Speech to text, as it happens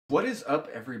What is up,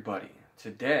 everybody?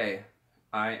 Today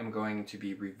I am going to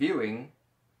be reviewing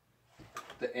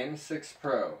the M6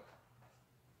 Pro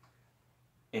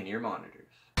in-ear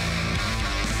monitors.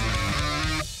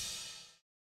 I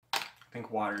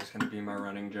think water is going to be my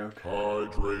running joke.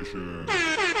 Hydration.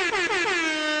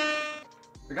 I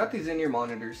got these in-ear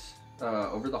monitors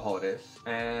over the holidays,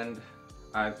 and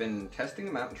I've been testing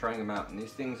them out and trying them out, and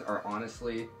these things are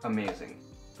honestly amazing.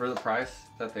 For the price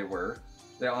that they were,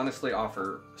 they honestly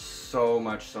offer so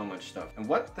much stuff. And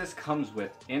what this comes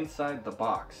with inside the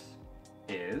box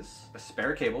is a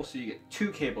spare cable, so you get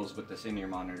two cables with this in-ear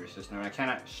monitor system. And I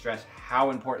cannot stress how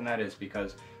important that is,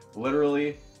 because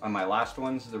literally on my last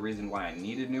ones, the reason why I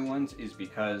needed new ones is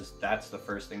because that's the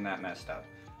first thing that messed up.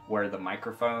 Where the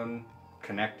microphone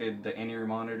connected the in-ear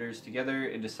monitors together,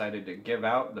 it decided to give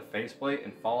out the faceplate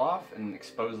and fall off and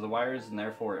expose the wires, and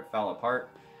therefore it fell apart.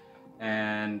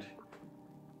 And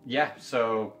yeah,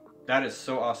 so that is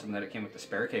so awesome that it came with the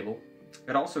spare cable.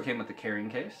 It also came with the carrying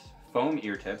case, foam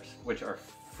ear tips, which are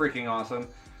freaking awesome.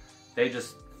 They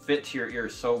just fit to your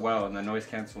ears so well, and the noise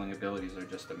canceling abilities are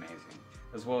just amazing.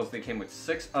 As well as they came with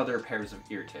 6 other pairs of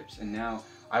ear tips. And now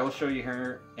I will show you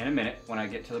here in a minute when I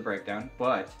get to the breakdown,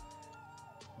 but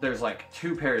there's like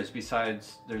 2 pairs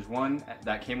besides, there's one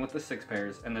that came with the 6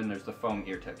 pairs, and then there's the foam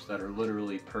ear tips that are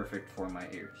literally perfect for my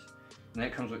ears. And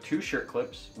it comes with 2 shirt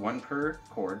clips, 1 per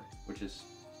cord, which is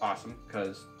awesome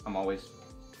because I'm always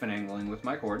finagling with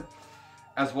my cord,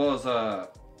 as well as a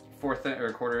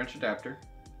 1/4 inch adapter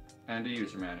and a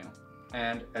user manual.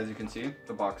 And as you can see,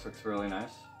 the box looks really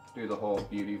nice. Do the whole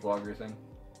beauty vlogger thing.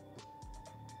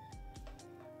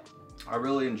 I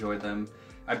really enjoyed them.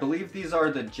 I believe these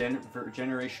are the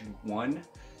Generation 1.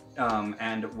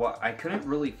 And what I couldn't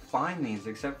really find these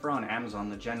except for on Amazon,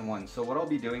 the Gen 1. So what I'll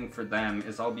be doing for them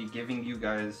is I'll be giving you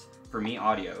guys, for MEE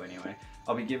Audio anyway,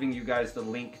 I'll be giving you guys the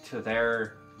link to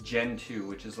their Gen 2,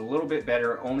 which is a little bit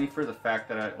better only for the fact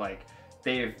that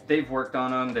they've worked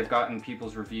on them, they've gotten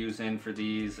people's reviews in for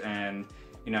these, and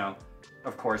you know,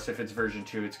 of course, if it's version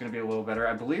 2, it's going to be a little better.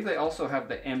 I believe they also have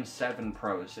the M7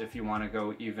 Pros if you want to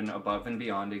go even above and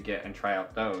beyond to get and try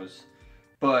out those.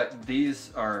 But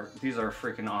these are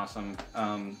freaking awesome.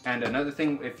 And another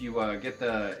thing, if you get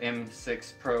the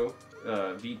M6 Pro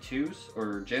V2s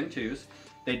or Gen 2s,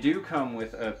 they do come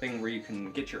with a thing where you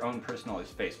can get your own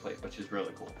personalized faceplate, which is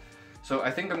really cool. So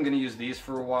I think I'm going to use these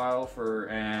for a while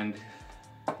and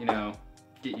you know,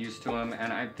 get used to them.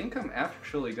 And I think I'm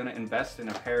actually going to invest in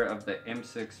a pair of the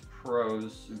M6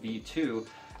 Pros V2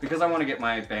 because I want to get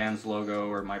my band's logo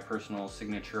or my personal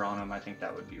signature on them. I think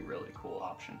that would be a really cool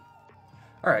option.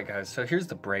 Alright guys, so here's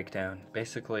the breakdown.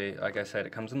 Basically, like I said,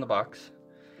 it comes in the box.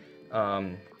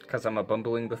 Because I'm a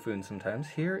bumbling buffoon sometimes.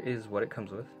 Here is what it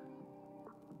comes with.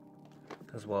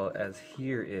 As well as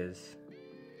here is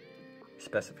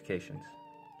specifications.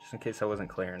 Just in case I wasn't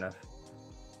clear enough.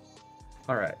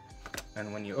 Alright,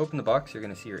 and when you open the box, you're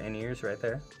going to see your in-ears right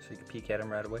there. So you can peek at them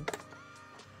right away.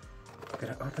 I'm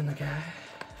going to open the guy.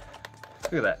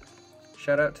 Look at that.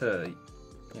 Shout out to,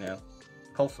 you know,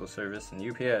 Postal Service and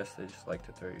UPS, they just like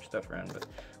to throw your stuff around, but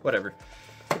whatever.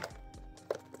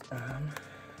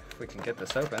 If we can get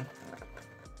this open.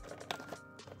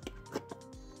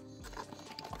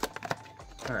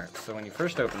 Alright, so when you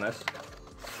first open this,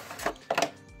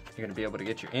 you're going to be able to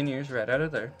get your in-ears right out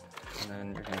of there, and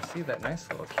then you're going to see that nice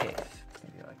little case. It's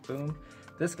going to be like, boom.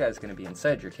 This guy's going to be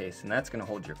inside your case, and that's going to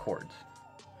hold your cords.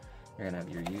 You're going to have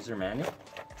your user manual,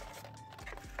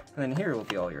 and then here will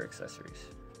be all your accessories.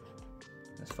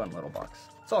 This fun little box.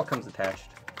 It all comes attached.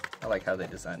 I like how they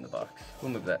designed the box.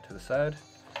 We'll move that to the side.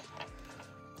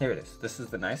 Here it is. This is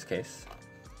the nice case.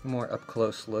 More up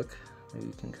close look. Maybe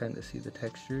you can kind of see the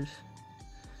textures.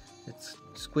 It's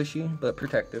squishy but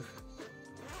protective.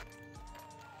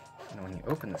 And when you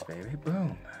open this baby,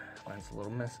 boom. Mine's a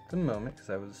little mess at the moment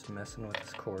because I was messing with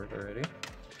this cord already.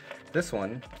 This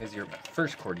one is your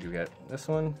first cord you get. This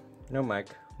one, no mic,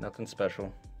 nothing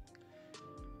special.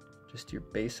 Just your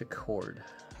basic cord.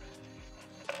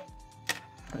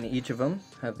 And each of them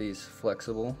have these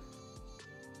flexible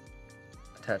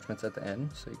attachments at the end,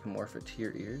 so you can morph it to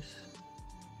your ears.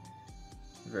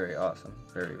 Very awesome,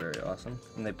 very, very awesome.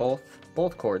 And they both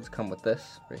cords come with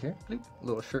this right here, bloop,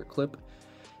 little shirt clip.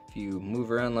 If you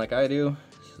move around like I do,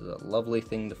 this is a lovely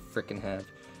thing to frickin' have.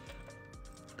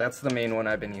 That's the main one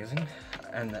I've been using.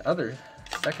 And the other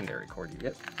secondary cord you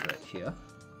get right here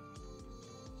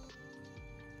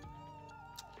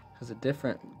has a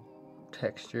different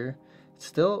texture. It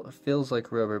still feels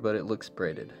like rubber, but it looks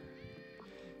braided.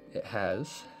 It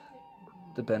has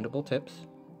the bendable tips,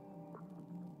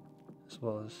 as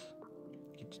well as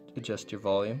adjust your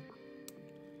volume.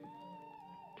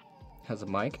 has a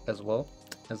mic as well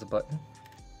as a button.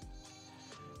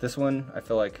 This one I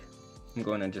feel like I'm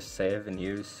going to just save and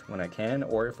use when I can,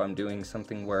 or if I'm doing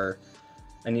something where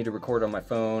I need to record on my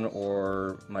phone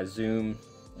or my Zoom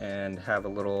and have a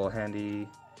little handy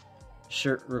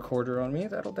shirt recorder on me,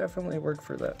 that'll definitely work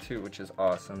for that too, which is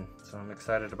awesome. So I'm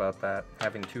excited about that.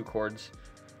 Having 2 cords,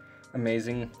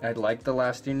 amazing. I like the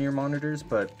last in-ear monitors,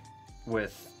 but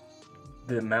with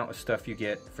the amount of stuff you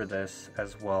get for this,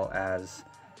 as well as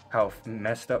how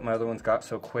messed up my other ones got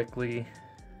so quickly,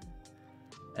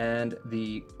 and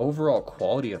the overall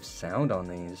quality of sound on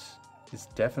these is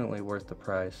definitely worth the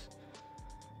price.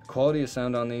 Quality of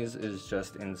sound on these is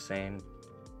just insane.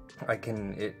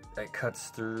 It cuts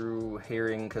through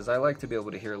hearing, because I like to be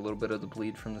able to hear a little bit of the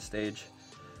bleed from the stage,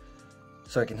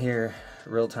 so I can hear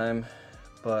real time.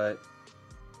 But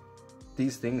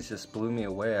these things just blew me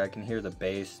away. I can hear the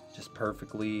bass just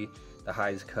perfectly, the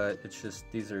highs cut. It's just,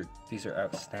 these are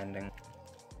outstanding.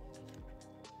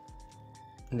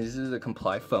 And these are the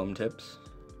Comply foam tips.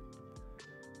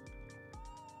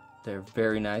 They're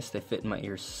very nice. They fit in my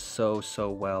ear so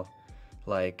well.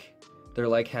 Like, they're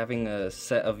like having a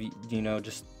set of, you know,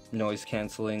 just noise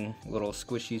canceling little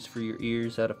squishies for your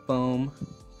ears out of foam,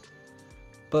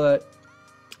 but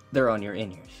they're on your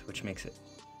in-ears, which makes it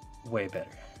way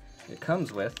better. It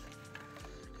comes with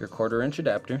your 1/4"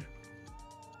 adapter,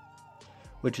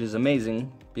 which is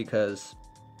amazing because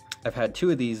I've had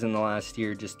 2 of these in the last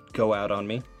year just go out on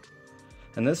me,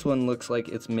 and this one looks like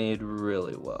it's made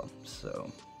really well,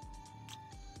 so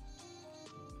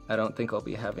I don't think I'll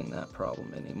be having that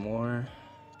problem anymore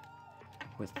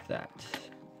with that.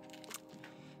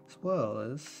 As well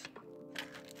as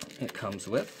it comes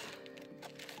with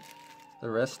the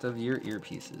rest of your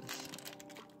earpieces.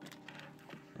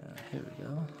 Here we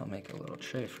go. I'll make a little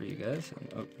tray for you guys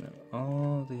and open up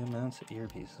all the amounts of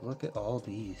earpieces. Look at all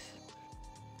these.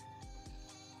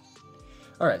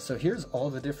 Alright, so here's all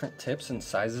the different tips and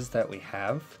sizes that we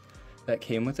have that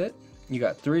came with it. You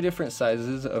got 3 different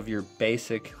sizes of your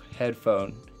basic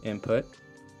headphone input.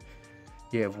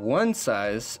 You have 1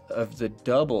 size of the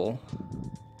double,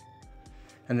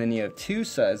 and then you have 2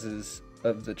 sizes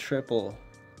of the triple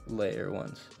layer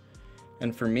ones.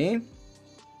 And for me,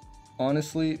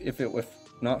 honestly, if it was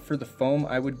not for the foam,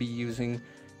 I would be using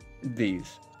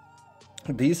these.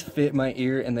 These fit my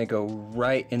ear and they go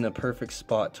right in the perfect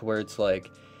spot to where it's like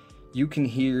you can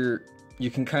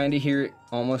kind of hear it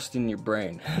almost in your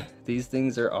brain. These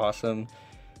things are awesome.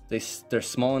 They're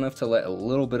small enough to let a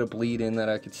little bit of bleed in that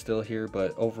I could still hear,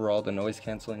 but overall the noise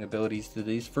canceling abilities to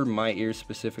these, for my ears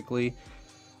specifically,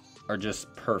 are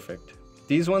just perfect.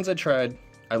 These ones I tried,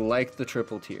 I like the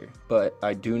triple tier, but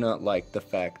I do not like the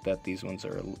fact that these ones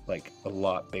are like a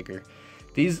lot bigger.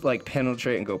 These like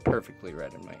penetrate and go perfectly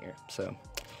right in my ear, so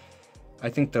I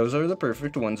think those are the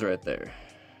perfect ones right there.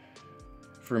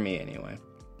 For me anyway.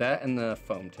 That and the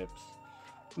foam tips.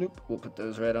 Nope, we'll put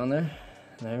those right on there.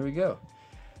 There we go.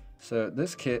 So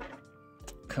this kit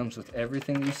comes with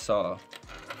everything you saw.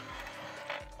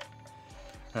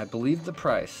 I believe the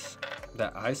price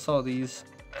that I saw these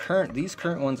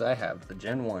current ones I have, the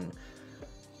Gen 1,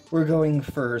 we're going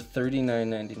for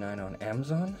 $39.99 on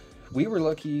Amazon. We were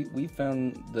lucky, we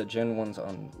found the Gen 1s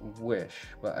on Wish,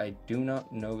 but I do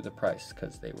not know the price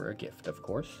because they were a gift, of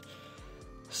course.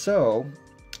 So,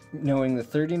 knowing the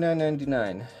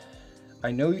 $39.99,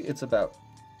 I know it's about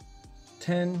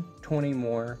 10, 20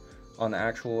 more on the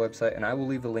actual website, and I will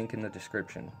leave a link in the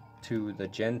description to the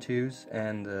Gen 2s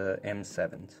and the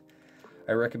M7s.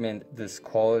 I recommend this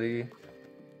quality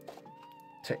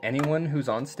to anyone who's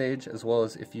on stage, as well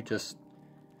as if you just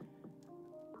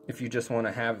want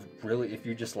to have if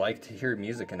you just like to hear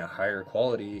music in a higher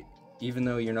quality, even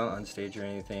though you're not on stage or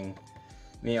anything,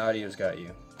 MEE Audio's got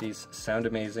you. These sound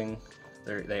amazing.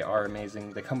 They are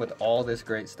amazing. They come with all this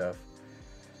great stuff,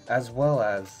 as well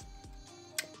as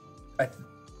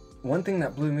one thing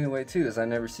that blew me away too is I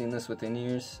never seen this with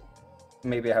in-ears.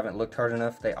 Maybe I haven't looked hard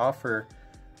enough. They offer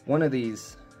one of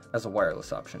these as a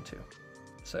wireless option too.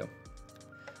 So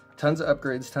tons of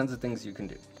upgrades, tons of things you can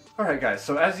do. Alright guys,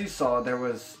 so as you saw, there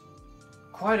was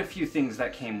quite a few things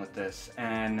that came with this,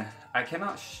 and I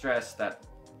cannot stress that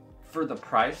for the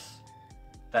price,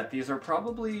 that these are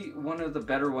probably one of the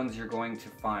better ones you're going to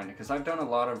find, because I've done a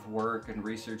lot of work and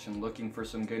research and looking for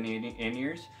some good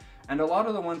in-ears, and a lot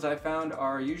of the ones I found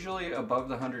are usually above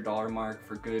the $100 mark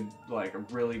for good, like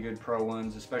really good pro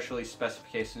ones, especially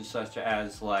specifications such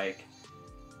as like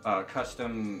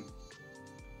custom,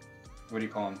 what do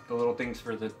you call them? The little things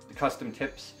for the custom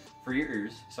tips for your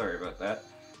ears. Sorry about that.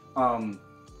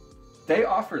 They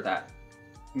offer that.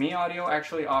 MEE Audio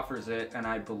actually offers it, and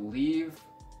I believe,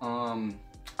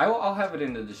 I I'll have it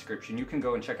in the description. You can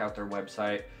go and check out their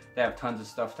website. They have tons of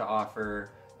stuff to offer,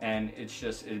 and it's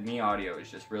just, MEE Audio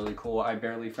is just really cool. I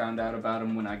barely found out about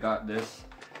them when I got this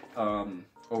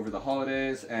over the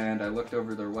holidays, and I looked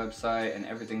over their website and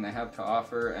everything they have to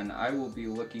offer, and I will be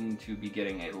looking to be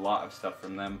getting a lot of stuff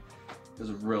from them. It's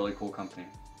a really cool company.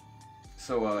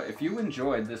 So if you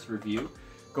enjoyed this review,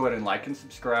 go ahead and like and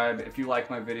subscribe. If you like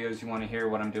my videos, you want to hear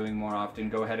what I'm doing more often,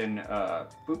 go ahead and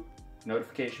boop,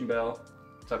 notification bell.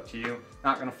 It's up to you.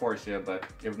 Not gonna force you, but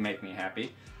it would make me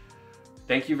happy.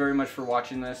 Thank you very much for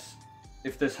watching this.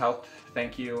 If this helped,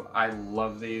 thank you. I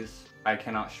love these. I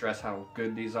cannot stress how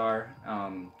good these are.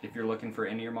 If you're looking for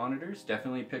in-ear monitors,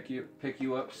 definitely pick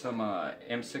you up some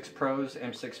M6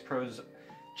 Pros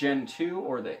Gen 2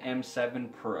 or the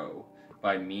M7 Pro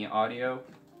by MEE Audio.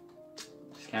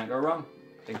 Just can't go wrong.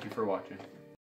 Thank you for watching.